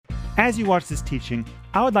As you watch this teaching,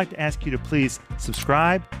 I would like to ask you to please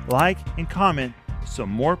subscribe, like, and comment so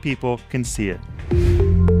more people can see it.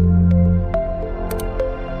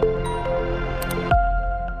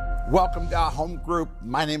 Welcome to our home group.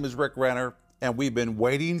 My name is Rick Renner, and we've been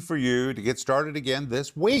waiting for you to get started again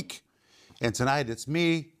this week. And tonight it's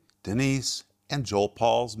me, Denise, and Joel.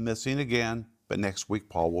 Paul's missing again, but next week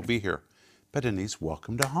Paul will be here. But Denise,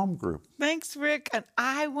 welcome to home group. Thanks, Rick, and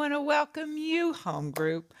I want to welcome you, home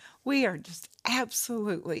group. We are just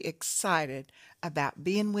absolutely excited about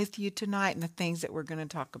being with you tonight and the things that we're going to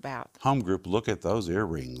talk about. Home group, look at those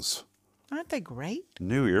earrings. Aren't they great?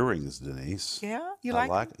 New earrings, Denise. Yeah, you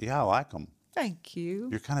like them? Yeah, I like them. Thank you.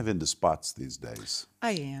 You're kind of into spots these days.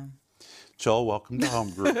 I am. Joel, welcome to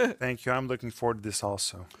home group. Thank you. I'm looking forward to this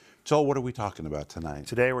also. Joel, what are we talking about tonight?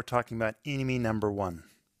 Today we're talking about enemy number one.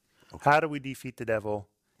 Okay. How do we defeat the devil,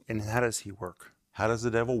 and how does he work? How does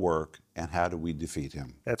the devil work, and how do we defeat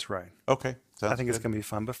him? That's right. Okay. I think it's going to be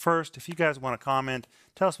fun. But first, if you guys want to comment,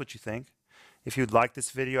 tell us what you think. If you'd like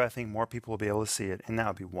this video, I think more people will be able to see it, and that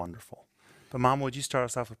would be wonderful. But Mom, would you start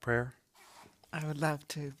us off with prayer? I would love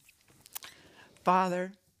to.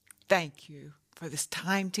 Father, thank you for this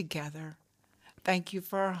time together. Thank you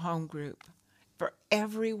for our home group, for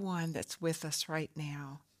everyone that's with us right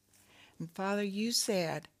now. And Father, you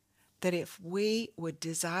said that if we would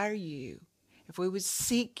desire you, if we would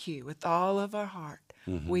seek you with all of our heart,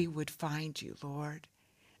 we would find you, Lord.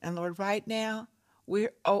 And Lord, right now,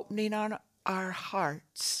 we're opening on our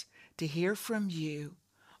hearts to hear from you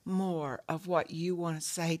more of what you want to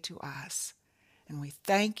say to us. And we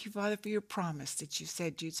thank you, Father, for your promise that you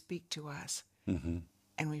said you'd speak to us. And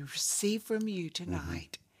we receive from you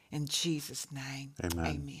tonight. In Jesus' name, amen.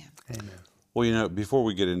 Amen. Amen. Well, you know, before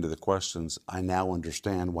we get into the questions, I now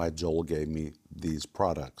understand why Joel gave me these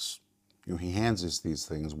products. You know, he hands us these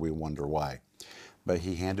things, we wonder why. But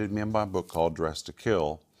he handed me my book called Dress to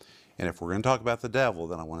Kill. And if we're going to talk about the devil,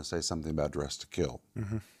 then I want to say something about Dress to Kill.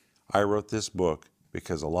 I wrote this book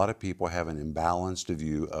because a lot of people have an imbalanced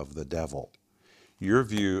view of the devil. Your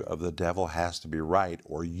view of the devil has to be right,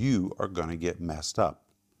 or you are going to get messed up.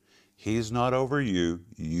 He's not over you,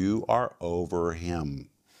 you are over him.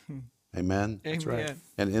 Amen? That's right.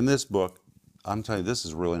 And in this book, I'm telling you, this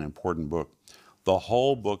is really an important book. The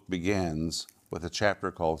whole book begins with a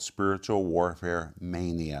chapter called Spiritual Warfare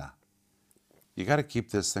Mania. You got to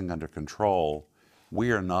keep this thing under control.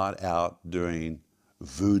 We are not out doing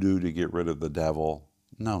voodoo to get rid of the devil.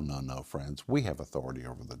 No, friends. We have authority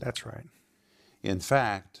over the devil. That's right. In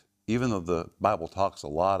fact, even though the Bible talks a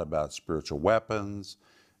lot about spiritual weapons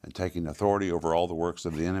and taking authority over all the works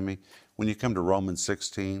of the enemy, when you come to Romans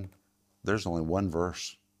 16, there's only one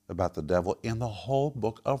verse about the devil in the whole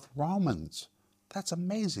book of Romans. That's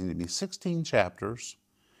amazing to me. 16 chapters,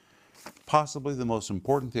 possibly the most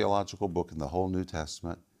important theological book in the whole New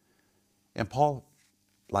Testament. And Paul,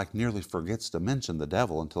 nearly forgets to mention the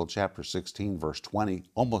devil until chapter 16, verse 20,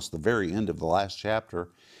 almost the very end of the last chapter.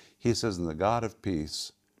 He says, "And the God of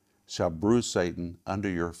peace shall bruise Satan under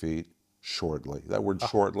your feet shortly." That word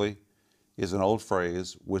shortly is an old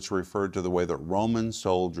phrase which referred to the way that Roman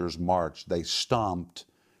soldiers marched. They stomped,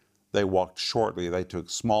 they walked shortly, they took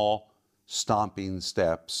small stomping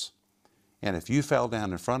steps. And if you fell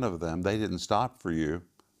down in front of them, they didn't stop for you.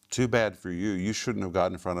 Too bad for you. You shouldn't have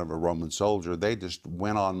gotten in front of a Roman soldier. They just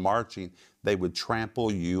went on marching. They would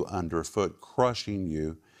trample you underfoot, crushing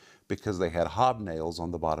you because they had hobnails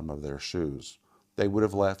on the bottom of their shoes. They would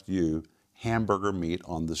have left you hamburger meat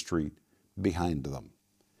on the street behind them.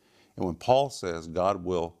 And when Paul says God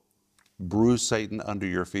will bruise Satan under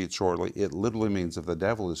your feet shortly, it literally means if the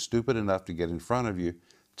devil is stupid enough to get in front of you,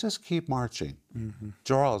 just keep marching.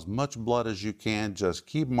 Draw as much blood as you can. Just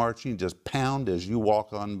keep marching. Just pound as you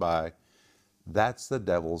walk on by. That's the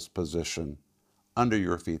devil's position under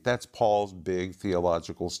your feet. That's Paul's big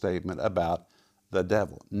theological statement about the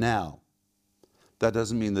devil. Now, that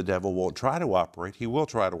doesn't mean the devil won't try to operate. He will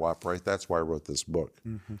try to operate. That's why I wrote this book.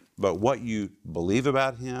 But what you believe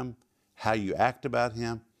about him, how you act about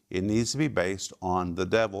him, it needs to be based on the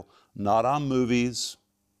devil, not on movies,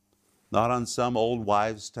 not on some old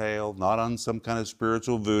wives' tale, not on some kind of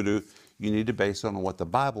spiritual voodoo. You need to base it on what the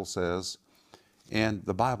Bible says. And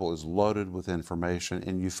the Bible is loaded with information.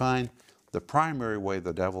 And you find the primary way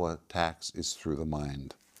the devil attacks is through the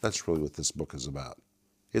mind. That's really what this book is about.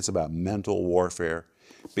 It's about mental warfare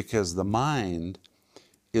because the mind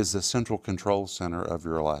is the central control center of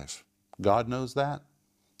your life. God knows that.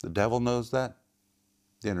 The devil knows that.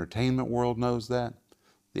 The entertainment world knows that.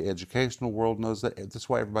 The educational world knows that. That's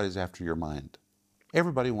why everybody's after your mind.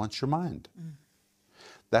 Everybody wants your mind.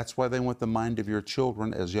 That's why they want the mind of your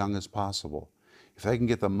children as young as possible. If they can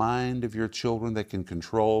get the mind of your children, they can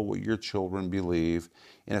control what your children believe.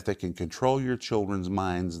 And if they can control your children's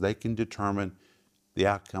minds, they can determine the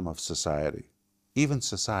outcome of society. Even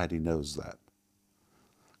society knows that.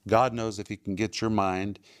 God knows if he can get your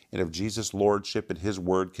mind, and if Jesus' lordship and his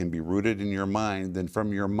word can be rooted in your mind, then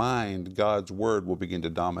from your mind, God's word will begin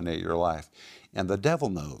to dominate your life. And the devil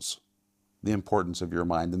knows the importance of your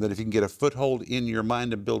mind, and that if you can get a foothold in your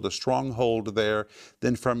mind and build a stronghold there,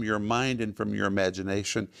 then from your mind and from your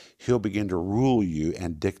imagination, he'll begin to rule you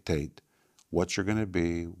and dictate what you're going to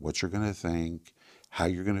be, what you're going to think, how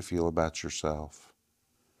you're going to feel about yourself.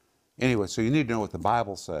 Anyway, so you need to know what the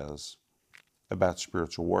Bible says about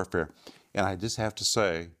spiritual warfare. And I just have to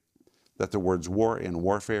say that the words war and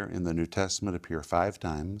warfare in the New Testament appear 5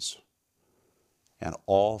 times, and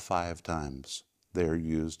all 5 times they are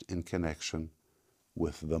used in connection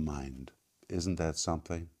with the mind. Isn't that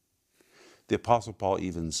something? The Apostle Paul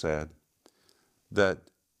even said that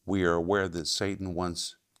we are aware that Satan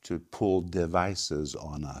wants to pull devices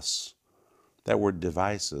on us. That word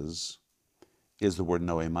devices is the word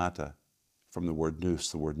noemata, from the word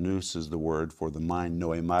nous. The word nous is the word for the mind.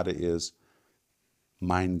 Noemata is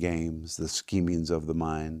mind games, the schemings of the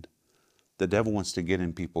mind. The devil wants to get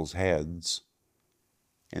in people's heads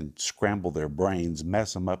and scramble their brains,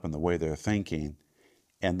 mess them up in the way they're thinking,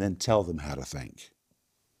 and then tell them how to think.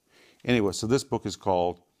 Anyway, so this book is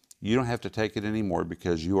called You Don't Have to Take It Anymore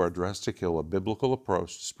Because You Are Dressed to Kill, a biblical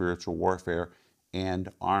approach to spiritual warfare and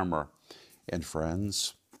armor. And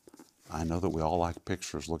friends, I know that we all like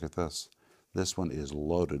pictures. Look at this. This one is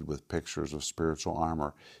loaded with pictures of spiritual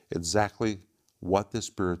armor. Exactly what the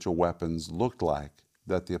spiritual weapons looked like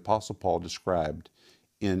that the Apostle Paul described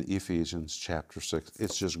in Ephesians chapter 6.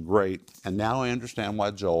 It's just great. And now I understand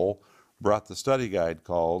why Joel brought the study guide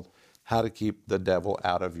called How to Keep the Devil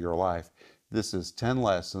Out of Your Life. This is 10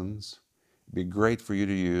 lessons. It'd be great for you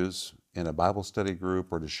to use in a Bible study group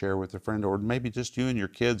or to share with a friend, or maybe just you and your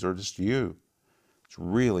kids, or just you. It's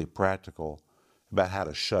really practical about how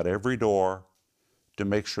to shut every door to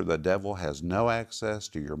make sure the devil has no access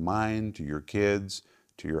to your mind, to your kids,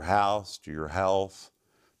 to your house, to your health.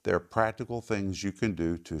 There are practical things you can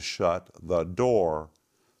do to shut the door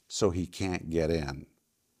so he can't get in.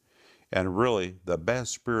 And really, the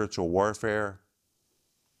best spiritual warfare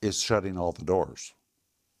is shutting all the doors,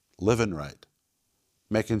 living right,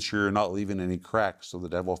 making sure you're not leaving any cracks so the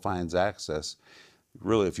devil finds access.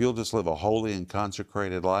 Really, if you'll just live a holy and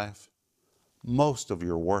consecrated life, most of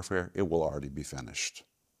your warfare, it will already be finished.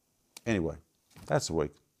 Anyway, that's the way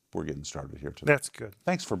we're getting started here today. That's good.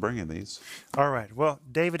 Thanks for bringing these. All right. Well,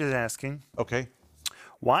 David is asking, Okay.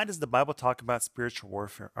 why does the Bible talk about spiritual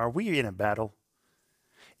warfare? Are we in a battle?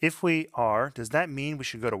 If we are, does that mean we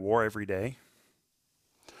should go to war every day?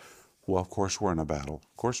 Well, of course we're in a battle.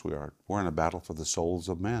 Of course we are. We're in a battle for the souls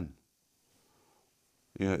of men.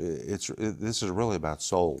 You know, this is really about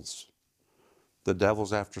souls. The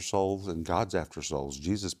devil's after souls and God's after souls.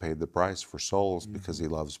 Jesus paid the price for souls because he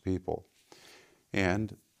loves people.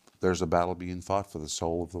 And there's a battle being fought for the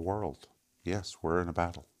soul of the world. Yes, we're in a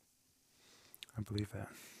battle. I believe that.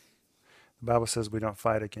 The Bible says we don't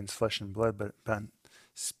fight against flesh and blood, but about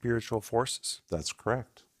spiritual forces. That's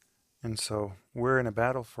correct. And so we're in a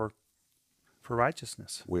battle for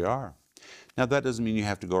righteousness. We are. Now, that doesn't mean you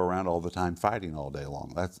have to go around all the time fighting all day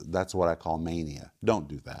long. That's what I call mania. Don't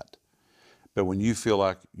do that. But when you feel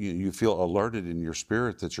like you feel alerted in your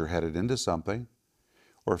spirit that you're headed into something,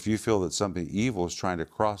 or if you feel that something evil is trying to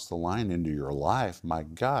cross the line into your life, my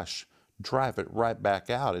gosh, drive it right back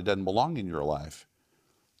out. It doesn't belong in your life.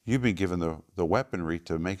 You've been given the weaponry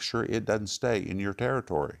to make sure it doesn't stay in your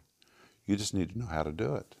territory. You just need to know how to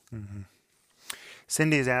do it. Mm-hmm.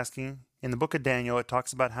 Cindy is asking, in the book of Daniel, it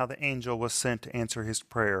talks about how the angel was sent to answer his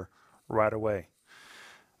prayer right away.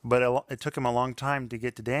 But it took him a long time to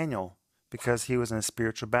get to Daniel because he was in a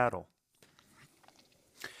spiritual battle.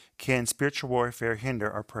 Can spiritual warfare hinder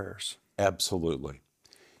our prayers? Absolutely.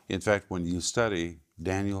 In fact, when you study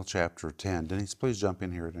Daniel chapter 10, Denise, please jump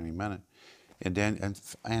in here at any minute.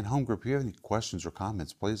 And home group, if you have any questions or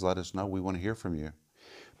comments, please let us know. We want to hear from you.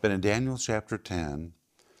 But in Daniel chapter 10,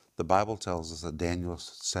 the Bible tells us that Daniel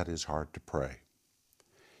set his heart to pray.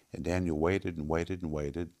 And Daniel waited and waited and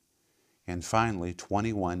waited. And finally,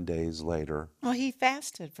 21 days later... Well, he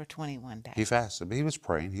fasted for 21 days. He fasted, but he was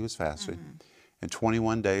praying, he was fasting. Mm-hmm. And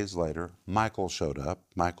 21 days later, Michael showed up,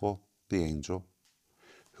 Michael the angel,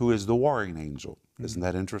 who is the warring angel. Mm-hmm. Isn't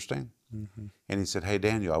that interesting? Mm-hmm. And he said, hey,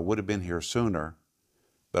 Daniel, I would have been here sooner,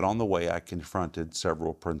 but on the way I confronted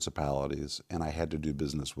several principalities, and I had to do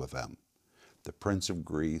business with them. The Prince of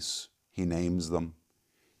Greece, he names them.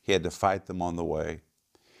 He had to fight them on the way.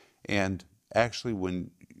 And Actually,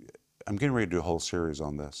 when I'm getting ready to do a whole series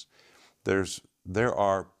on this, there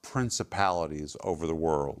are principalities over the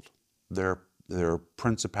world. There are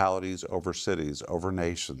principalities over cities, over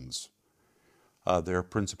nations. There are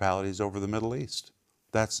principalities over the Middle East.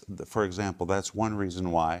 For example, that's one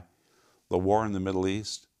reason why the war in the Middle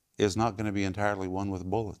East is not going to be entirely won with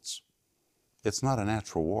bullets. It's not a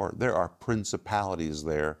natural war. There are principalities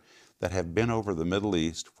there that have been over the Middle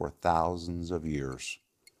East for thousands of years.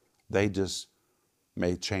 They just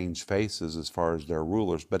may change faces as far as their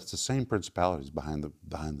rulers, but it's the same principalities behind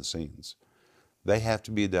the scenes. They have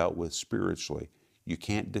to be dealt with spiritually. You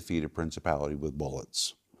can't defeat a principality with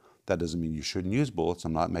bullets. That doesn't mean you shouldn't use bullets.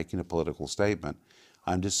 I'm not making a political statement.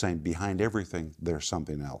 I'm just saying behind everything, there's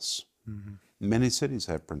something else. Mm-hmm. Many cities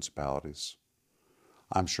have principalities.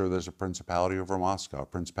 I'm sure there's a principality over Moscow, a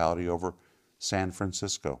principality over San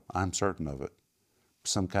Francisco. I'm certain of it.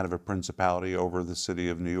 Some kind of a principality over the city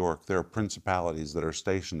of New York. There are principalities that are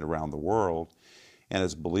stationed around the world. And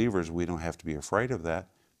as believers, we don't have to be afraid of that,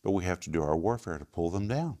 but we have to do our warfare to pull them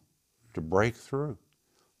down, to break through.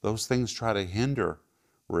 Those things try to hinder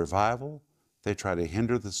revival. They try to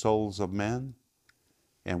hinder the souls of men.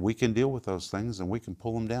 And we can deal with those things and we can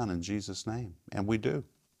pull them down in Jesus' name. And we do.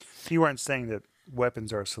 You weren't saying that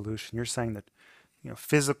weapons are a solution. You're saying that,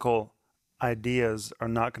 physical ideas are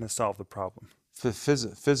not going to solve the problem.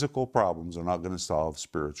 Physical problems are not going to solve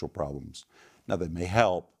spiritual problems. Now, they may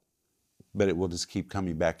help, but it will just keep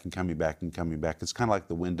coming back and coming back and coming back. It's kind of like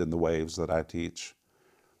the wind and the waves that I teach,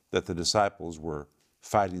 that the disciples were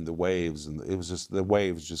fighting the waves, and it was just the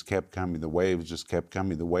waves just kept coming, the waves just kept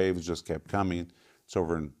coming, the waves just kept coming. It's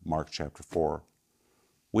over in Mark chapter 4.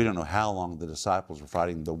 We don't know how long the disciples were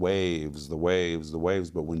fighting the waves, the waves, the waves,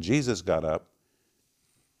 but when Jesus got up,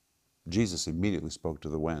 Jesus immediately spoke to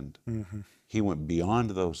the wind. Mm-hmm. He went beyond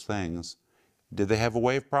those things. Did they have a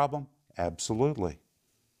wave problem? Absolutely.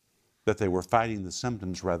 But they were fighting the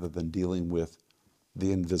symptoms rather than dealing with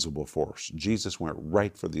the invisible force. Jesus went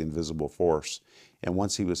right for the invisible force. And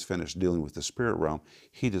once he was finished dealing with the spirit realm,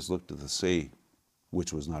 he just looked at the sea,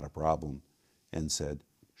 which was not a problem, and said,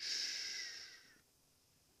 shh.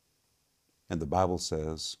 And the Bible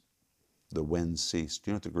says the wind ceased.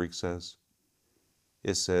 Do you know what the Greek says?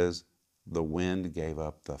 It says the wind gave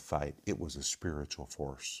up the fight. It was a spiritual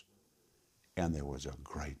force. And there was a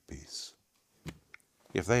great peace.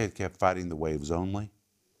 If they had kept fighting the waves only,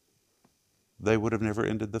 they would have never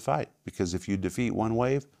ended the fight. Because if you defeat one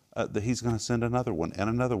wave, he's going to send another one, and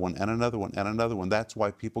another one, and another one, and another one. That's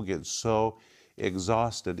why people get so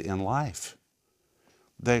exhausted in life.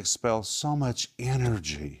 They expel so much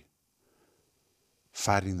energy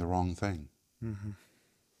fighting the wrong thing. Mm-hmm.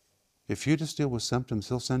 If you just deal with symptoms,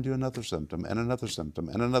 he'll send you another symptom, and another symptom,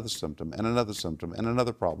 and another symptom, and another symptom, and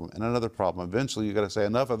another problem, and another problem. Eventually, you got to say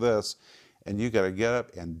enough of this, and you got to get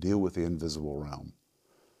up and deal with the invisible realm.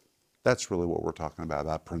 That's really what we're talking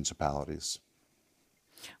about principalities.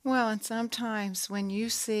 Well, and sometimes when you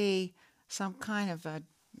see some kind of a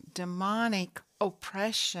demonic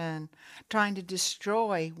oppression trying to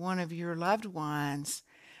destroy one of your loved ones,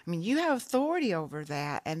 I mean, you have authority over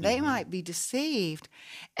that, and they might be deceived.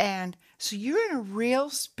 And so you're in a real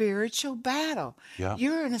spiritual battle. Yeah.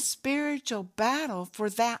 You're in a spiritual battle for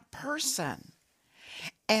that person.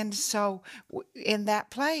 And so in that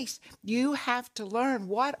place, you have to learn,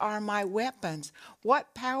 what are my weapons?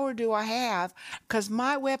 What power do I have? Because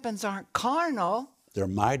my weapons aren't carnal. They're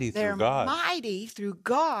mighty through God. They're mighty through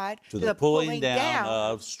God to the pulling down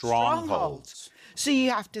of strongholds. So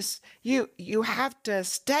you have to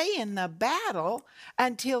stay in the battle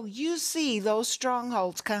until you see those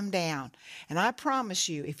strongholds come down. And I promise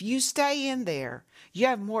you, if you stay in there, you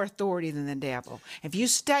have more authority than the devil. If you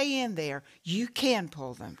stay in there, you can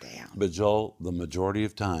pull them down. But Joel, the majority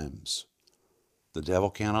of times, the devil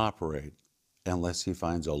can't operate unless he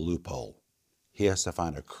finds a loophole. He has to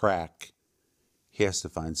find a crack. He has to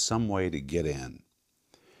find some way to get in.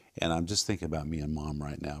 And I'm just thinking about me and Mom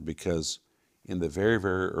right now, because in the very,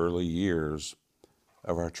 very early years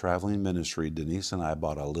of our traveling ministry, Denise and I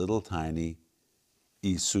bought a little tiny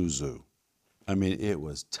Isuzu. I mean, it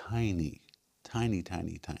was tiny, tiny,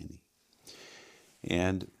 tiny, tiny.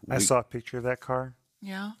 And I saw a picture of that car.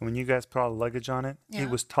 Yeah. When you guys put all the luggage on it, Yeah. it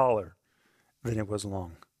was taller than it was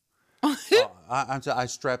long. I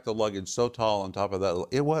strapped the luggage so tall on top of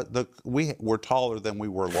that. We were taller than we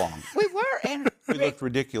were long. We were, and We looked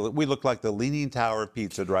ridiculous. We looked like the Leaning Tower of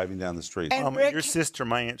Pizza driving down the street. And Rick- Your sister,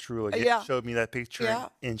 my Aunt Trula, Yeah. showed me that picture, Yeah.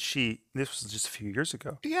 and this was just a few years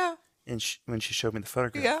ago. yeah. And when she showed me the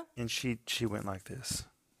photograph, Yeah. and she went like this,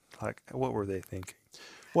 like, what were they thinking?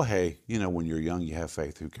 Well, hey, you know, when you're young, you have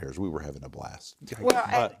faith. Who cares? We were having a blast. Well,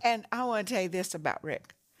 But and I want to tell you this about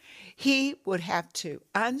Rick. He would have to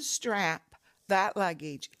unstrap that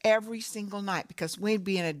luggage every single night because we'd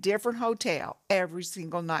be in a different hotel every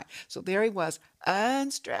single night. So there he was,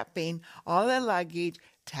 unstrapping all the luggage,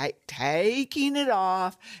 taking it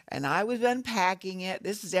off, and I was unpacking it.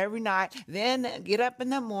 This is every night. Then get up in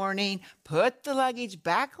the morning, put the luggage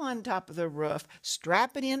back on top of the roof,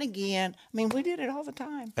 strap it in again. I mean, we did it all the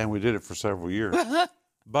time. and we did it for several years.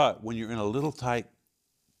 But when you're in a little tight,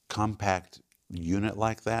 compact unit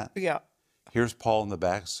like that, Yeah. here's Paul in the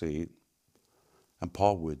back seat, and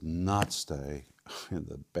Paul would not stay in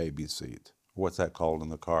the baby seat. What's that called in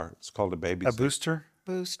the car? It's called a baby A seat. booster?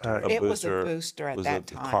 Booster. A It was a booster booster at was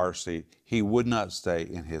that a time. car seat. He would not stay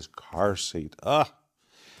in his car seat.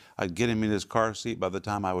 I'd get him in his car seat. By the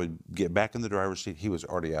time I would get back in the driver's seat, he was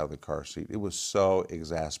already out of the car seat. It was so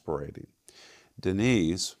exasperating.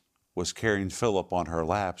 Denise was carrying Philip on her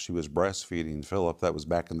lap. She was breastfeeding Philip. That was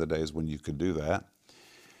back in the days when you could do that.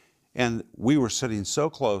 And we were sitting so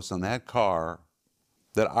close in that car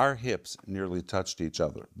that our hips nearly touched each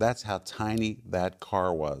other. That's how tiny that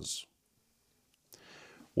car was.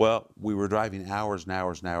 Well, we were driving hours and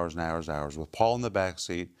hours and hours and hours and hours with Paul in the back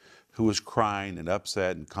seat, who was crying and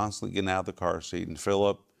upset and constantly getting out of the car seat, and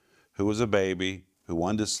Philip, who was a baby, who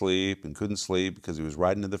wanted to sleep and couldn't sleep because he was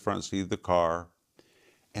riding in the front seat of the car.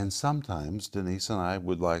 And sometimes Denise and I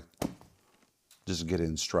would like just get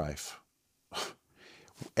in strife.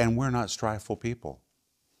 And we're not strifeful people.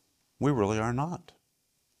 We really are not.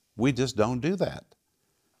 We just don't do that.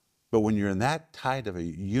 But when you're in that tight of a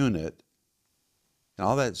unit, and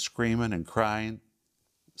all that screaming and crying,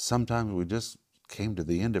 sometimes we just came to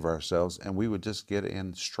the end of ourselves and we would just get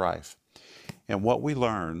in strife. And what we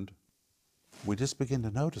learned, we just began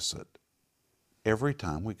to notice it. Every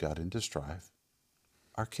time we got into strife,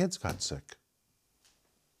 our kids got sick.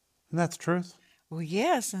 And that's the truth. Well,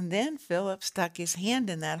 yes, and then Philip stuck his hand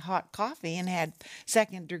in that hot coffee and had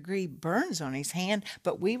second-degree burns on his hand,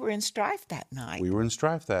 but we were in strife that night. We were in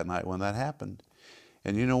strife that night when that happened.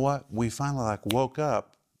 And you know what? We finally woke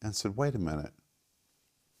up and said, wait a minute.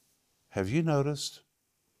 Have you noticed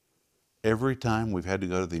every time we've had to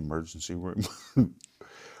go to the emergency room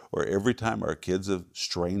or every time our kids have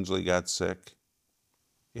strangely got sick,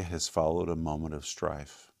 it has followed a moment of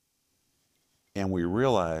strife. And we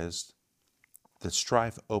realized that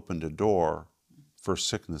strife opened a door for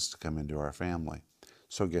sickness to come into our family.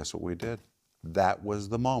 So guess what we did? That was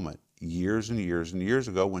the moment, years and years and years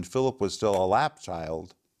ago, when Philip was still a lap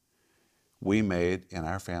child, we made in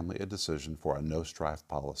our family a decision for a no strife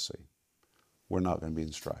policy. We're not going to be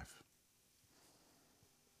in strife.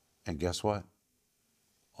 And guess what?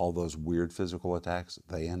 All those weird physical attacks,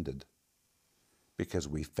 they ended because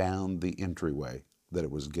we found the entryway that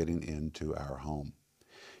it was getting into our home.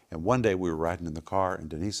 And one day we were riding in the car, and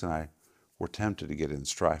Denise and I were tempted to get in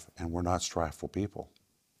strife, and we're not strifeful people.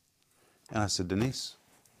 And I said, Denise,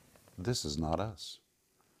 this is not us.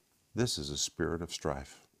 This is a spirit of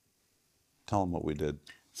strife. Tell them what we did.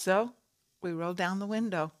 So we rolled down the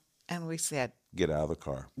window and we said, Get out of the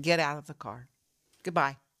car. get out of the car.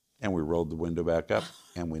 Goodbye. And we rolled the window back up,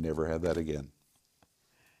 and we never had that again.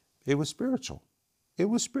 It was spiritual. It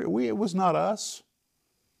was it was not us.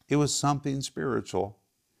 It was something spiritual.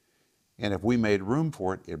 And if we made room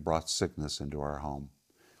for it, it brought sickness into our home.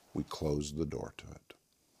 We closed the door to it.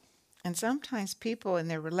 And sometimes people in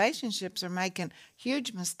their relationships are making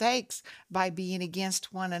huge mistakes by being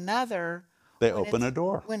against one another. They when open it's- a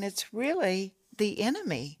door. When it's really the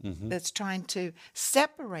enemy that's trying to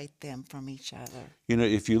separate them from each other. You know,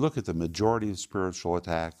 if you look at the majority of spiritual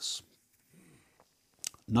attacks,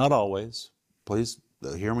 not always, please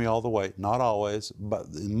hear me all the way, not always, but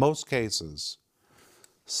in most cases,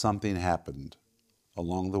 something happened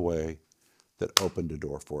along the way that opened a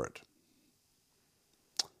door for it.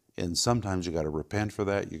 And sometimes you got to repent for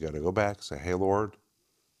that. You got to go back, say, hey, Lord,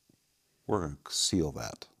 we're going to seal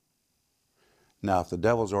that. Now, if the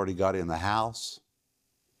devil's already got in the house,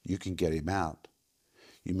 you can get him out.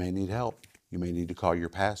 You may need help. You may need to call your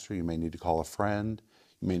pastor. You may need to call a friend.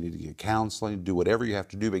 You may need to get counseling. Do whatever you have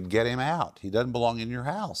to do, but get him out. He doesn't belong in your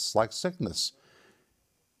house, like sickness.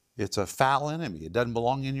 It's a foul enemy. It doesn't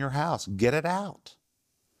belong in your house. Get it out.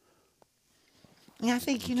 And I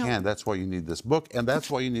think, you know, And that's why you need this book, and that's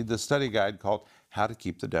why you need this study guide called How to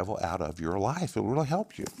Keep the Devil Out of Your Life. It will really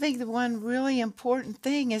help you. I think the one really important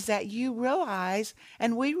thing is that you realize,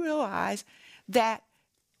 and we realize, that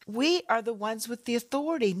We are the ones with the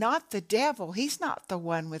authority, not the devil. He's not the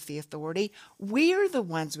one with the authority. We're the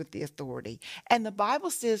ones with the authority. And the Bible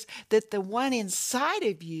says that the one inside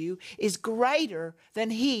of you is greater than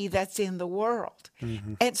he that's in the world.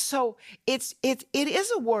 Hmm. And so it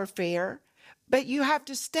is a warfare, but you have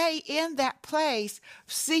to stay in that place,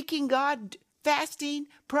 seeking God, fasting,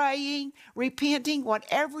 praying, repenting,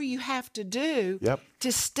 whatever you have to do Yep.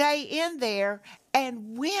 to stay in there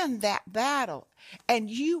and win that battle. And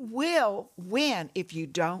you will win if you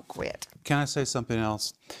don't quit. Can I say something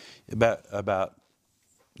else about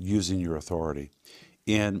using your authority?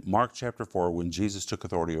 In Mark chapter 4, when Jesus took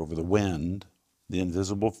authority over the wind, the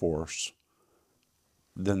invisible force,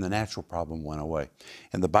 then the natural problem went away.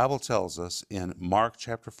 And the Bible tells us in Mark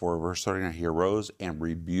chapter 4, verse 39, he arose and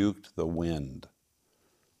rebuked the wind.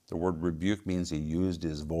 The word rebuke means he used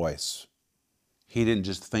his voice. He didn't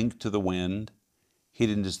just think to the wind. He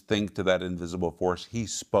didn't just think to that invisible force. He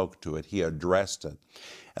spoke to it. He addressed it.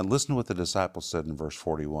 And listen to what the disciples said in verse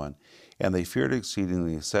 41. And they feared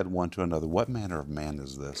exceedingly and said one to another, what manner of man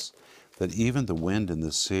is this, that even the wind and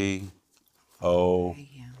the sea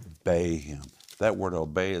obey him? That word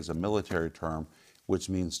obey is a military term which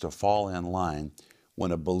means to fall in line.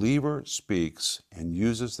 When a believer speaks and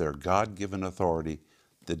uses their God-given authority,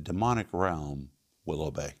 the demonic realm will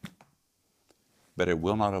obey. But it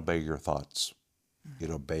will not obey your thoughts.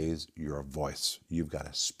 It obeys your voice. You've got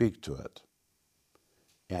to speak to it,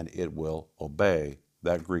 and it will obey.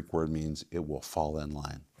 That Greek word means it will fall in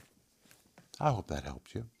line. I hope that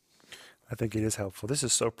helped you. I think it is helpful. This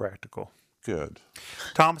is so practical. Good.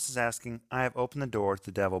 Thomas is asking, I have opened the door to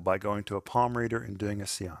the devil by going to a palm reader and doing a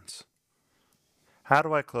seance. How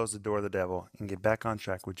do I close the door to the devil and get back on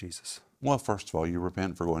track with Jesus? Well, first of all, you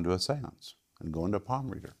repent for going to a seance and going to a palm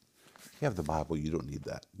reader. You have the Bible, you don't need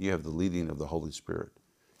that. You have the leading of the Holy Spirit.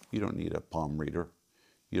 You don't need a palm reader.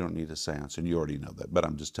 You don't need a seance, and you already know that, but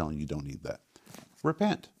I'm just telling you, you don't need that.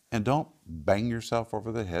 Repent, and don't bang yourself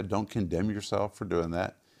over the head. Don't condemn yourself for doing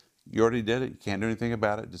that. You already did it. You can't do anything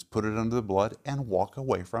about it. Just put it under the blood and walk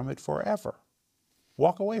away from it forever.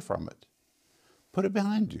 Walk away from it. Put it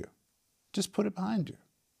behind you. Just put it behind you.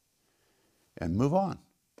 And move on.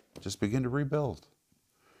 Just begin to rebuild.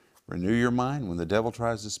 Renew your mind. When the devil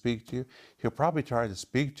tries to speak to you, he'll probably try to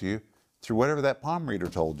speak to you through whatever that palm reader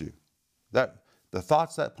told you. The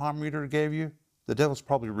thoughts that palm reader gave you, the devil's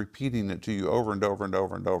probably repeating it to you over and over and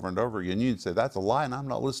over and over and over again. You'd say, that's a lie, and I'm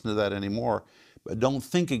not listening to that anymore. But don't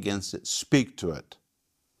think against it. Speak to it.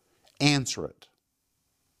 Answer it.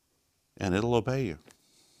 And it'll obey you.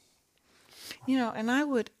 You know, and I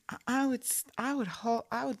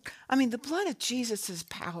mean, the blood of Jesus is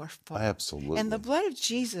powerful. Absolutely. And the blood of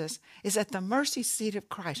Jesus is at the mercy seat of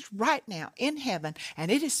Christ right now in heaven,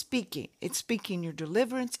 and it is speaking. It's speaking your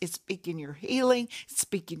deliverance, it's speaking your healing, it's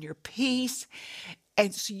speaking your peace.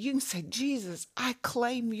 And so you can say, Jesus, I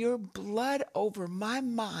claim your blood over my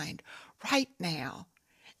mind right now.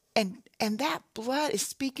 And that blood is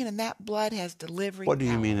speaking, and that blood has delivering What do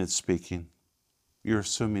you power. mean it's speaking? You're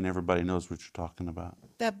assuming everybody knows what you're talking about.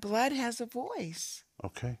 That blood has a voice.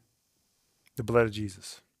 Okay. The blood of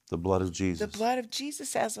Jesus. The blood of Jesus. The blood of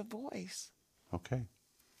Jesus has a voice. Okay.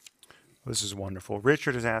 This is wonderful.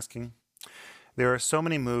 Richard is asking, there are so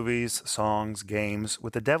many movies, songs, games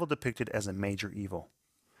with the devil depicted as a major evil.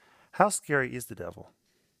 How scary is the devil?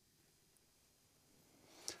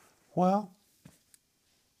 Well,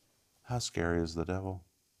 how scary is the devil?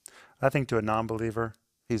 I think to a non-believer,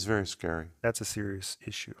 He's very scary. that's a serious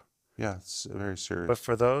issue. Yeah, it's very serious. But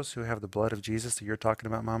for those who have the blood of Jesus that you're talking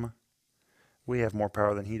about, Mama, we have more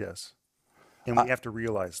power than he does. And we have to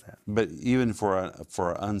realize that. But even for an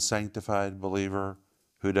unsanctified believer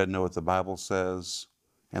who doesn't know what the Bible says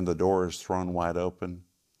and the door is thrown wide open,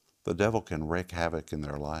 the devil can wreak havoc in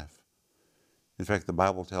their life. In fact, the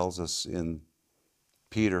Bible tells us in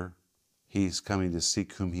Peter, he's coming to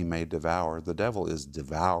seek whom he may devour. The devil is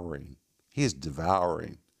devouring. He is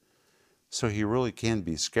devouring. So he really can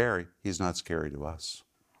be scary. He's not scary to us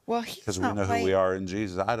Well, he's because we not know who playing. we are in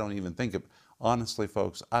Jesus. I don't even think of, honestly,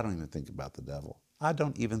 folks, I don't even think about the devil. I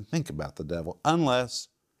don't even think about the devil unless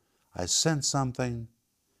I sense something,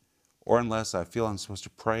 or unless I feel I'm supposed to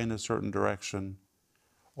pray in a certain direction,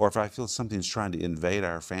 or if I feel something's trying to invade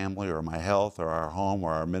our family or my health or our home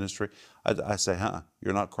or our ministry. I say,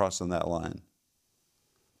 you're not crossing that line.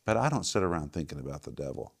 But I don't sit around thinking about the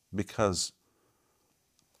devil because,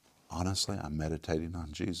 honestly, I'm meditating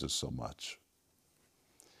on Jesus so much.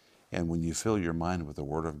 And when you fill your mind with the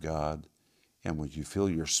Word of God, and when you fill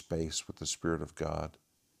your space with the Spirit of God,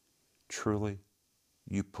 truly,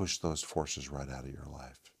 you push those forces right out of your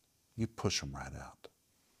life. You push them right out.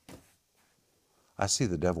 I see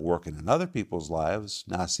the devil working in other people's lives.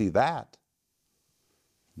 Now I see that.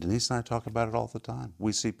 Denise and I talk about it all the time.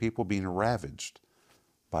 We see people being ravaged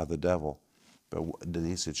by the devil. But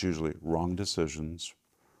Denise, it's usually wrong decisions,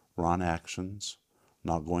 wrong actions,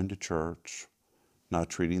 not going to church, not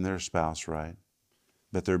treating their spouse right.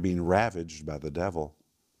 But they're being ravaged by the devil.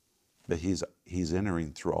 But he's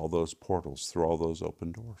entering through all those portals, through all those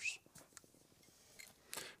open doors.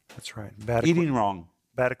 That's right. Eating wrong.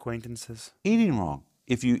 Bad acquaintances. Eating wrong.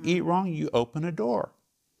 If you eat wrong, you open a door.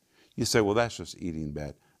 You say, well, that's just eating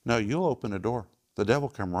bad. No, you'll open a door. The devil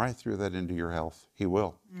come right through that into your health. He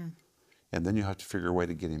will. And then you have to figure a way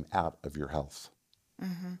to get him out of your health.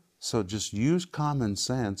 So just use common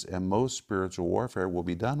sense and most spiritual warfare will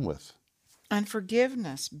be done with.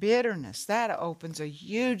 Unforgiveness, bitterness, that opens a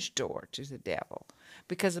huge door to the devil.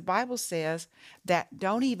 Because the Bible says that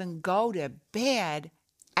don't even go to bed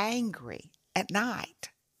angry at night.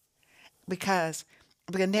 Because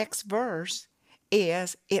the next verse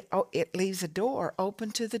is it leaves a door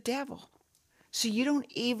open to the devil. So you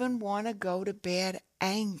don't even want to go to bed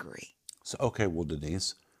angry. So, okay, well,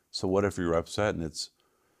 Denise, so what if you're upset and it's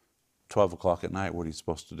 12 o'clock at night? What are you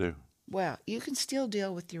supposed to do? Well, you can still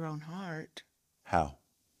deal with your own heart. How?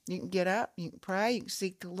 You can get up, you can pray, you can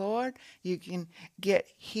seek the Lord, you can get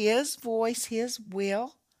His voice, His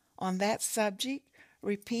will on that subject,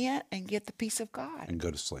 repent, and get the peace of God. And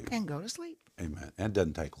go to sleep. And go to sleep. Amen. And it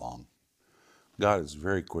doesn't take long. God is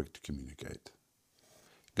very quick to communicate.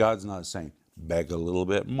 God's not saying, beg a little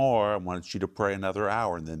bit more. I want you to pray another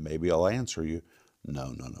hour and then maybe I'll answer you.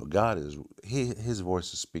 No. God is, His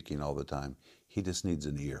voice is speaking all the time. He just needs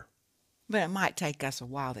an ear. But it might take us a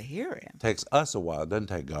while to hear Him. Takes us a while. It doesn't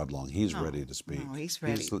take God long. He's ready to speak. No, He's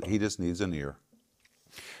ready. He just needs an ear.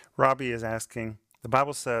 Robbie is asking, the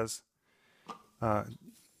Bible says,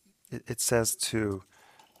 it says to,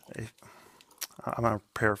 I'm going to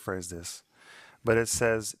paraphrase this, but it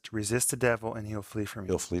says to resist the devil and he'll flee from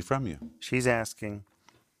you. He'll flee from you. She's asking,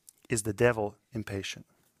 is the devil impatient?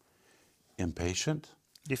 Impatient?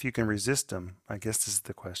 If you can resist him, I guess this is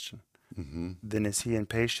the question. Then is he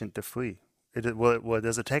impatient to flee?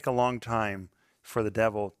 Does it take a long time for the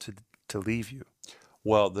devil to leave you?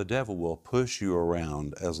 Well, the devil will push you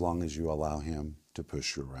around as long as you allow him to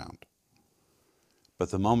push you around.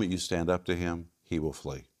 But the moment you stand up to him, he will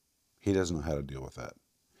flee. He doesn't know how to deal with that.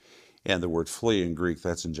 And the word flee in Greek,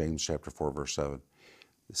 that's in James chapter 4, verse 7.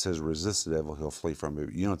 It says, resist the devil, he'll flee from you.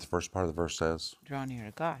 You know what the first part of the verse says? Draw near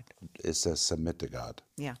to God. It says submit to God.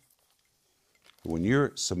 Yeah. When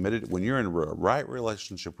you're submitted, when you're in a right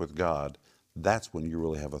relationship with God, that's when you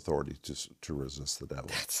really have authority to resist the devil.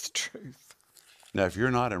 That's the truth. Now, if you're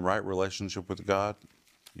not in right relationship with God,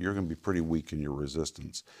 you're going to be pretty weak in your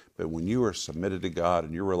resistance. But when you are submitted to God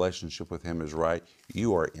and your relationship with Him is right,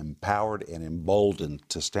 you are empowered and emboldened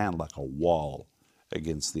to stand like a wall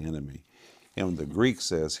against the enemy. And when the Greek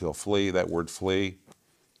says he'll flee, that word flee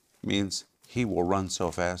means he will run so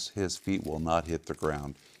fast his feet will not hit the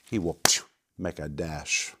ground. He will make a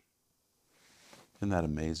dash. Isn't that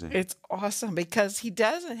amazing? It's awesome because he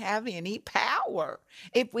doesn't have any power.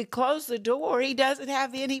 If we close the door, he doesn't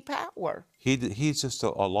have any power. He's just a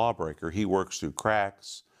lawbreaker. He works through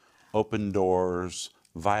cracks, open doors,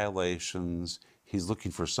 violations. He's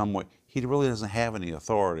looking for some way. He really doesn't have any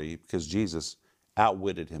authority because Jesus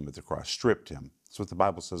outwitted him at the cross, stripped him. That's what the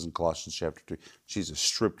Bible says in Colossians chapter 2. Jesus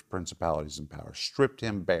stripped principalities and powers, stripped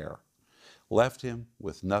him bare, left him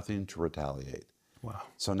with nothing to retaliate. Wow.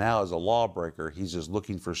 So now as a lawbreaker, he's just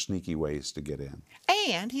looking for sneaky ways to get in.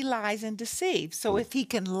 And he lies and deceives. So if he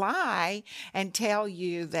can lie and tell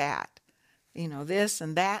you that, you know, this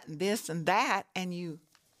and that and this and that, and you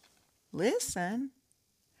listen,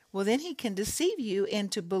 well, then he can deceive you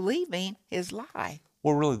into believing his lie.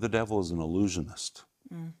 Well, really, the devil is an illusionist.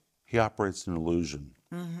 He operates in illusion.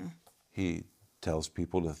 He tells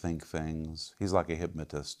people to think things. He's like a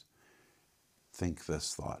hypnotist. Think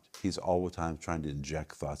this thought. He's all the time trying to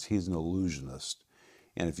inject thoughts. He's an illusionist.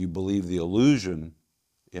 And if you believe the illusion,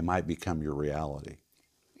 it might become your reality.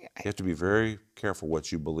 You have to be very careful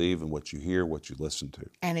what you believe and what you hear, what you listen to.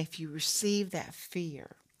 And if you receive that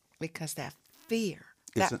fear, because that fear,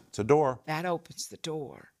 It's a door. that opens the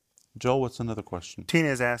door. Joel, what's another question? Tina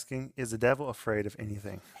is asking, is the devil afraid of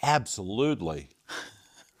anything? Absolutely.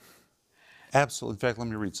 Absolutely. In fact, let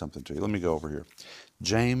me read something to you. Let me go over here.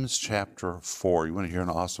 James chapter 4. You want to hear an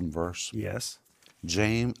awesome verse? Yes.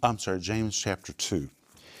 James chapter 2.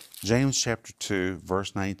 James chapter 2,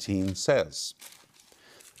 verse 19 says,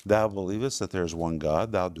 Thou believest that there is one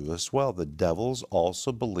God, thou doest well. The devils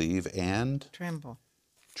also believe and Tremble.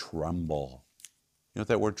 tremble. You know what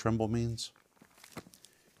that word tremble means?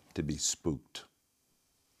 To be spooked.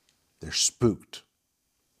 They're spooked.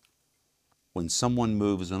 When someone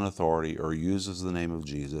moves in authority or uses the name of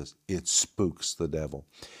Jesus, it spooks the devil.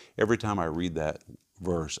 Every time I read that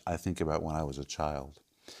verse, I think about when I was a child,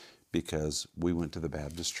 because we went to the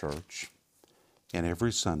Baptist church, and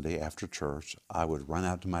every Sunday after church, I would run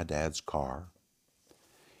out to my dad's car,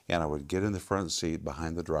 and I would get in the front seat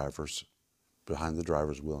behind the driver's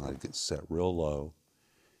wheel, and I'd get set real low,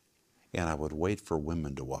 and I would wait for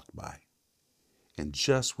women to walk by. And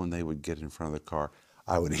just when they would get in front of the car,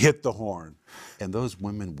 I would hit the horn, and those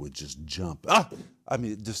women would just jump.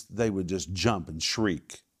 They would just jump and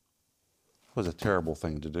shriek. It was a terrible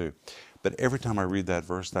thing to do. But every time I read that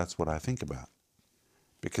verse, that's what I think about.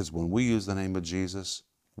 Because when we use the name of Jesus,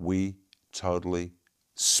 we totally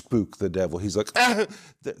spook the devil. He's like,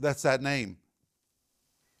 that's that name.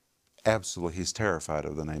 Absolutely, he's terrified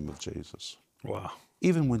of the name of Jesus. Wow.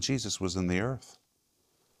 Even when Jesus was in the earth,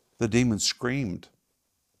 the demons screamed,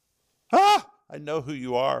 "Ah, I know who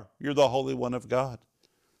you are. You're the Holy One of God."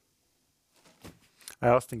 I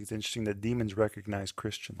also think it's interesting that demons recognize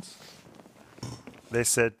Christians. They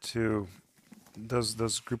said to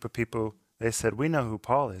those group of people, they said, "We know who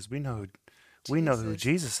Paul is. We know who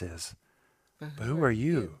Jesus is. But who are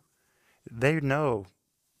you?" They know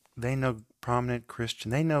prominent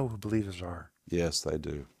Christian. They know who believers are. Yes, they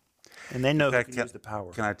do. And they know In fact, who can use the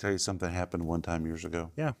power. Can I tell you something happened one time years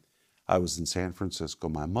ago? Yeah. I was in San Francisco.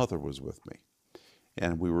 My mother was with me.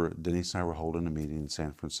 And Denise and I were holding a meeting in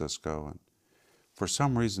San Francisco. And for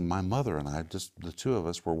some reason, my mother and I, just the two of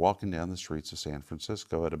us, were walking down the streets of San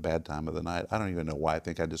Francisco at a bad time of the night. I don't even know why. I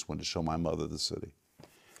think I just wanted to show my mother the city.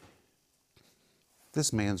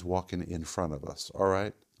 This man's walking in front of us, all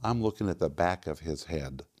right? I'm looking at the back of his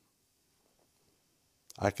head.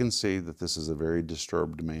 I can see that this is a very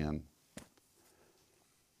disturbed man.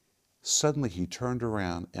 Suddenly he turned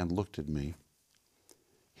around and looked at me.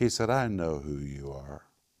 He said, "I know who you are.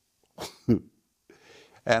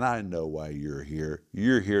 And I know why you're here.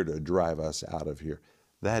 You're here to drive us out of here."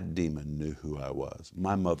 That demon knew who I was.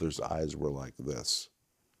 My mother's eyes were like this.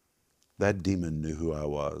 That demon knew who I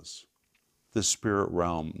was. The spirit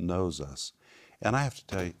realm knows us. And I have to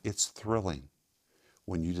tell you, it's thrilling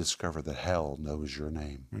when you discover that hell knows your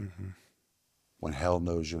name. Mm-hmm. When hell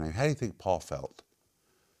knows your name. How do you think Paul felt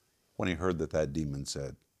when he heard that demon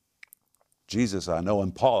said, "Jesus I know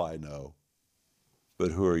and Paul I know,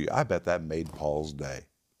 but who are you?" I bet that made Paul's day.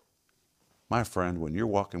 My friend, when you're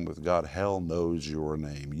walking with God, hell knows your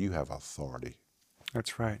name. You have authority.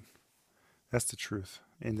 That's right. That's the truth.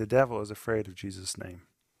 And the devil is afraid of Jesus' name.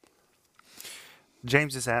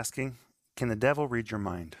 James is asking, can the devil read your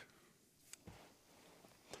mind?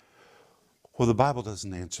 Well, the Bible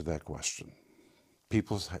doesn't answer that question.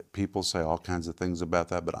 People say all kinds of things about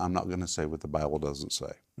that, but I'm not going to say what the Bible doesn't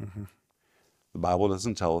say. Mm-hmm. The Bible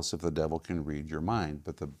doesn't tell us if the devil can read your mind,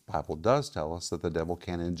 but the Bible does tell us that the devil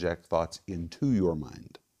can inject thoughts into your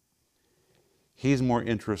mind. He's more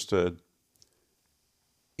interested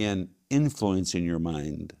in influencing your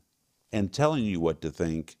mind and telling you what to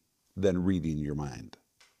think than reading your mind.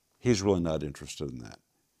 He's really not interested in that.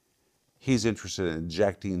 He's interested in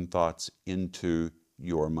injecting thoughts into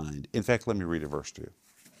your mind. In fact, let me read a verse to you.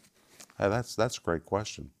 That's a great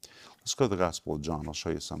question. Let's go to the Gospel of John. I'll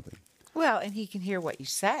show you something. Well, and he can hear what you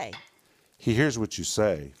say. He hears what you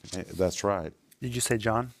say. That's right. Did you say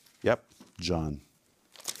John? Yep, John.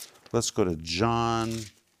 Let's go to John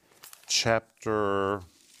chapter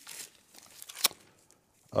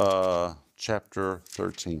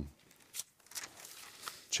 13.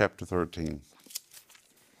 Chapter 13.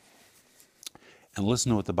 And listen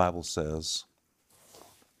to what the Bible says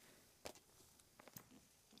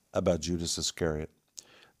about Judas Iscariot.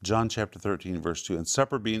 John chapter 13, verse 2. And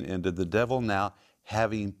supper being ended, the devil now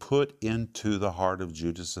having put into the heart of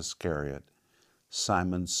Judas Iscariot,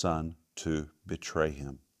 Simon's son, to betray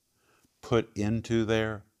him. Put into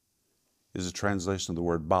there is a translation of the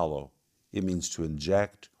word balo. It means to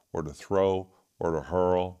inject or to throw or to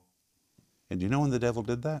hurl. And do you know when the devil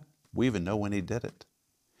did that? We even know when he did it.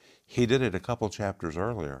 He did it a couple chapters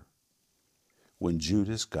earlier when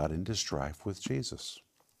Judas got into strife with Jesus.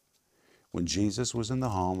 When Jesus was in the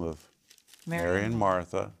home of Mary and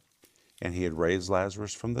Martha, and he had raised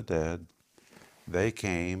Lazarus from the dead, they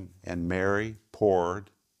came and Mary poured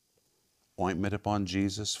ointment upon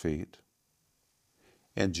Jesus' feet.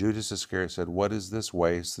 And Judas Iscariot said, "What is this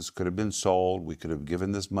waste? This could have been sold. We could have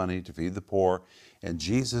given this money to feed the poor." And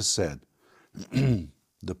Jesus said,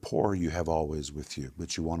 "The poor you have always with you,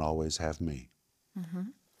 but you won't always have me." Mm-hmm.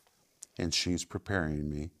 And she's preparing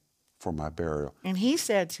me for my burial. And he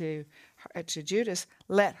said to Judas,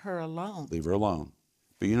 "Let her alone." Leave her alone.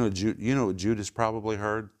 But you know what Judas probably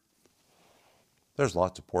heard? There's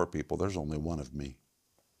lots of poor people. There's only one of me.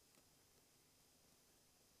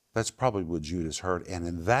 That's probably what Judas heard. And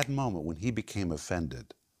in that moment, when he became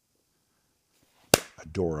offended, a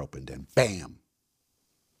door opened and bam!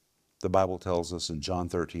 The Bible tells us in John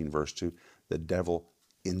 13, verse 2, the devil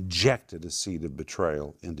injected a seed of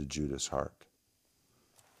betrayal into Judas' heart.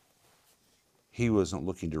 He wasn't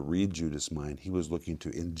looking to read Judas' mind. He was looking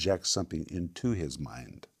to inject something into his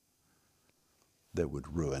mind that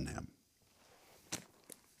would ruin him.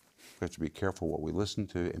 We have to be careful what we listen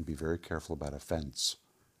to and be very careful about offense,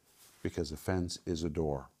 because offense is a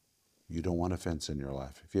door. You don't want offense in your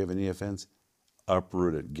life. If you have any offense,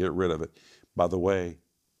 uproot it, get rid of it. By the way,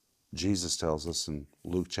 Jesus tells us in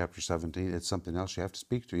Luke chapter 17, it's something else you have to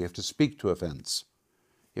speak to. You have to speak to offense.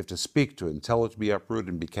 You have to speak to it and tell it to be uprooted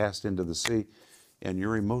and be cast into the sea, and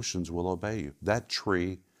your emotions will obey you. That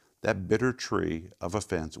tree, that bitter tree of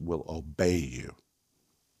offense will obey you.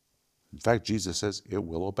 In fact, Jesus says it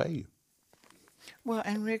will obey you. Well,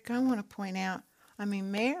 and Rick, I want to point out,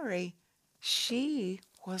 Mary, she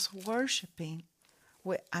was worshiping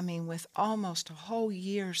with almost a whole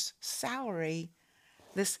year's salary.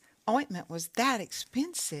 This ointment was that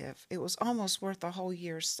expensive. It was almost worth a whole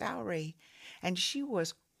year's salary. And she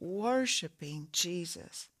was worshiping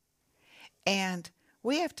Jesus. And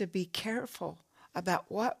we have to be careful about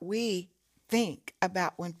what we think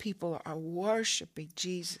about when people are worshiping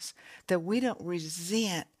Jesus, that we don't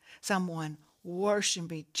resent someone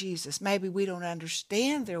worshiping Jesus. Maybe we don't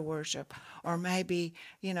understand their worship, or maybe,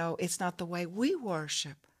 it's not the way we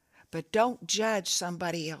worship. But don't judge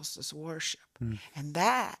somebody else's worship. And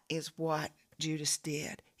that is what Judas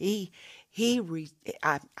did. He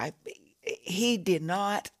did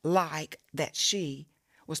not like that she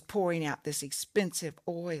was pouring out this expensive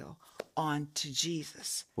oil onto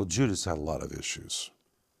Jesus. Well, Judas had a lot of issues.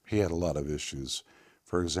 He had a lot of issues.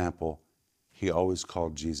 For example, he always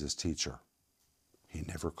called Jesus teacher. He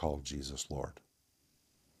never called Jesus Lord.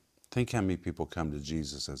 Think how many people come to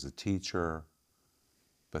Jesus as a teacher,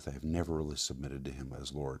 but they've never really submitted to him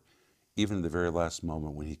as Lord. Even in the very last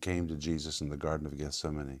moment when he came to Jesus in the Garden of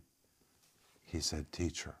Gethsemane, he said,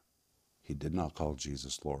 teacher. He did not call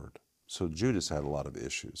Jesus Lord. So Judas had a lot of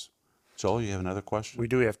issues. Joel, you have another question? We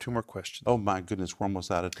do have two more questions. Oh my goodness, we're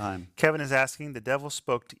almost out of time. Kevin is asking, the devil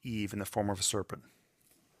spoke to Eve in the form of a serpent.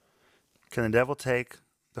 Can the devil take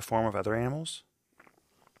the form of other animals?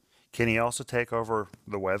 Can he also take over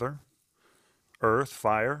the weather, earth,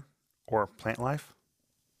 fire, or plant life?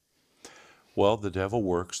 Well, the devil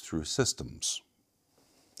works through systems.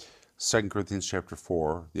 2 Corinthians chapter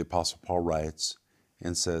 4, the Apostle Paul writes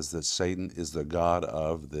and says that Satan is the god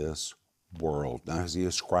of this world. Now, is he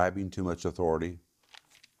ascribing too much authority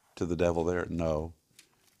to the devil there? No.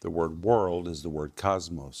 The word world is the word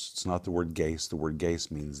cosmos. It's not the word geis. The word geis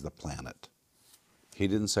means the planet. He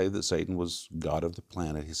didn't say that Satan was god of the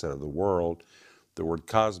planet. He said of the world. The word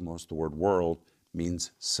cosmos, the word world,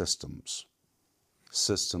 means systems.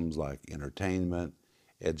 Systems like entertainment,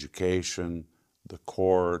 education, the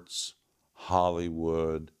courts,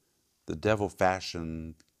 Hollywood. The devil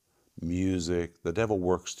fashioned music. The devil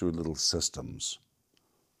works through little systems.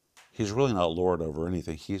 He's really not Lord over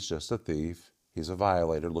anything. He's just a thief. He's a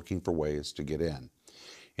violator looking for ways to get in.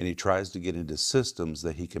 And he tries to get into systems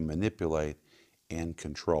that he can manipulate and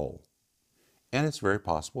control. And it's very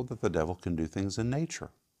possible that the devil can do things in nature.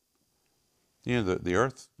 The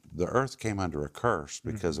earth came under a curse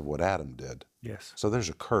because of what Adam did. Yes. So there's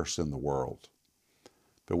a curse in the world.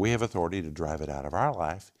 But we have authority to drive it out of our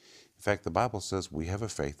life. In fact, the Bible says we have a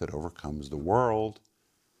faith that overcomes the world.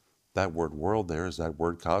 That word world there is that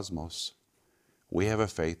word cosmos. We have a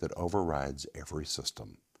faith that overrides every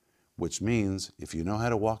system, which means if you know how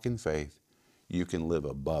to walk in faith, you can live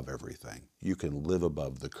above everything. You can live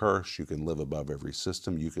above the curse. You can live above every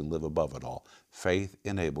system. You can live above it all. Faith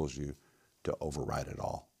enables you to override it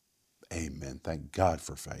all. Amen. Thank God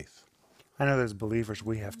for faith. I know as believers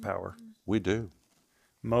we have power. We do.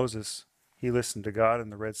 Moses, he listened to God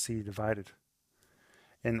and the Red Sea divided.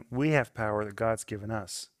 And we have power that God's given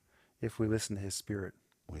us if we listen to his Spirit.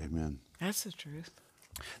 Amen. That's the truth.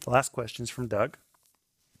 The last question is from Doug.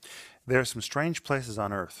 There are some strange places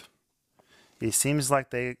on earth. It seems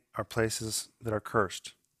like they are places that are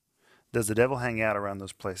cursed. Does the devil hang out around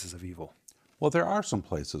those places of evil? Well, there are some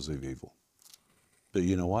places of evil. But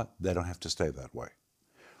you know what? They don't have to stay that way.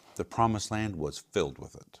 The promised land was filled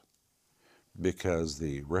with it because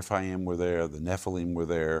the Rephaim were there, the Nephilim were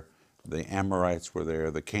there, the Amorites were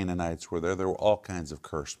there, the Canaanites were there. There were all kinds of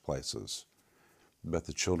cursed places. But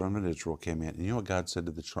the children of Israel came in. And you know what God said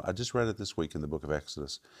to the children? I just read it this week in the book of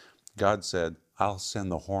Exodus. God said, I'll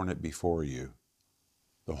send the hornet before you.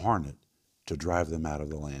 The hornet to drive them out of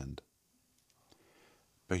the land.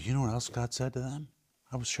 But you know what else God said to them?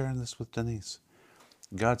 I was sharing this with Denise.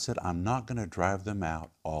 God said, I'm not going to drive them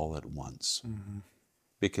out all at once.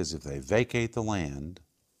 Because if they vacate the land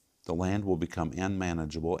will become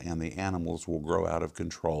unmanageable and the animals will grow out of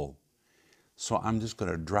control. So I'm just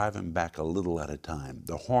going to drive them back a little at a time.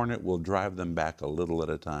 The hornet will drive them back a little at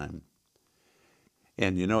a time.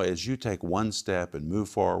 And you know, as you take one step and move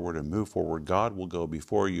forward, God will go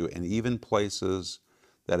before you. And even places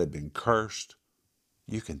that have been cursed,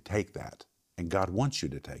 you can take that. And God wants you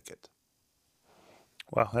to take it.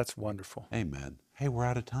 Wow, that's wonderful. Amen. Hey, we're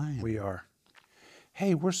out of time. We are.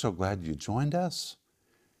 Hey, we're so glad you joined us.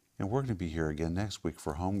 And we're going to be here again next week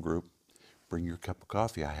for home group. Bring your cup of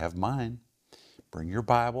coffee. I have mine. Bring your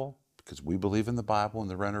Bible, because we believe in the Bible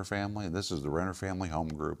and the Renner family, and this is the Renner family home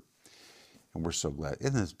group. And we're so glad.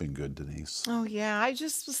 Isn't this been good, Denise? Oh, yeah. I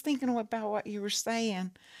just was thinking about what you were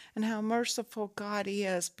saying and how merciful God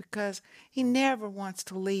is, because He never wants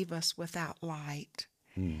to leave us without light.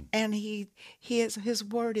 And His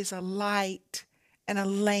word is a light and a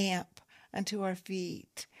lamp unto our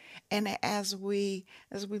feet. And as we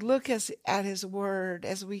look at His word,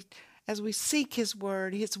 as we seek His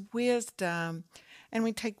word, His wisdom, and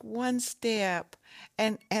we take one step,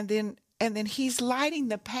 and then He's lighting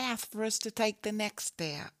the path for us to take the next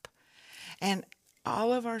step. And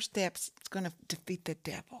all of our steps is going to defeat the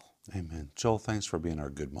devil. Amen. Joel, thanks for being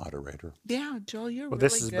our good moderator. Yeah, Joel, you're Well, really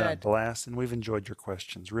this has good. been a blast, and we've enjoyed your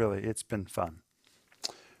questions. Really, it's been fun.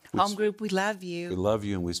 Home group, we love We you. love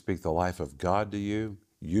you and we speak the life of God to you.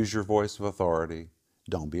 Use your voice of authority.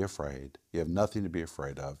 Don't be afraid. You have nothing to be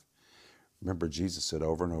afraid of. Remember, Jesus said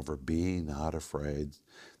over and over, be not afraid.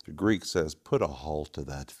 The Greek says, put a halt to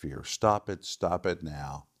that fear. Stop it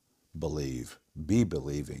now. Believe. Be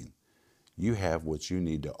believing. You have what you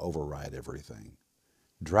need to override everything.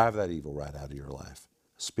 Drive that evil right out of your life.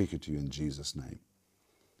 Speak it to you in Jesus' name.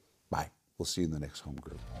 Bye. We'll see you in the next home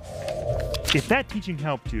group. If that teaching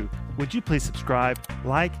helped you, would you please subscribe,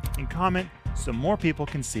 like, and comment so more people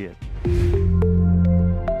can see it?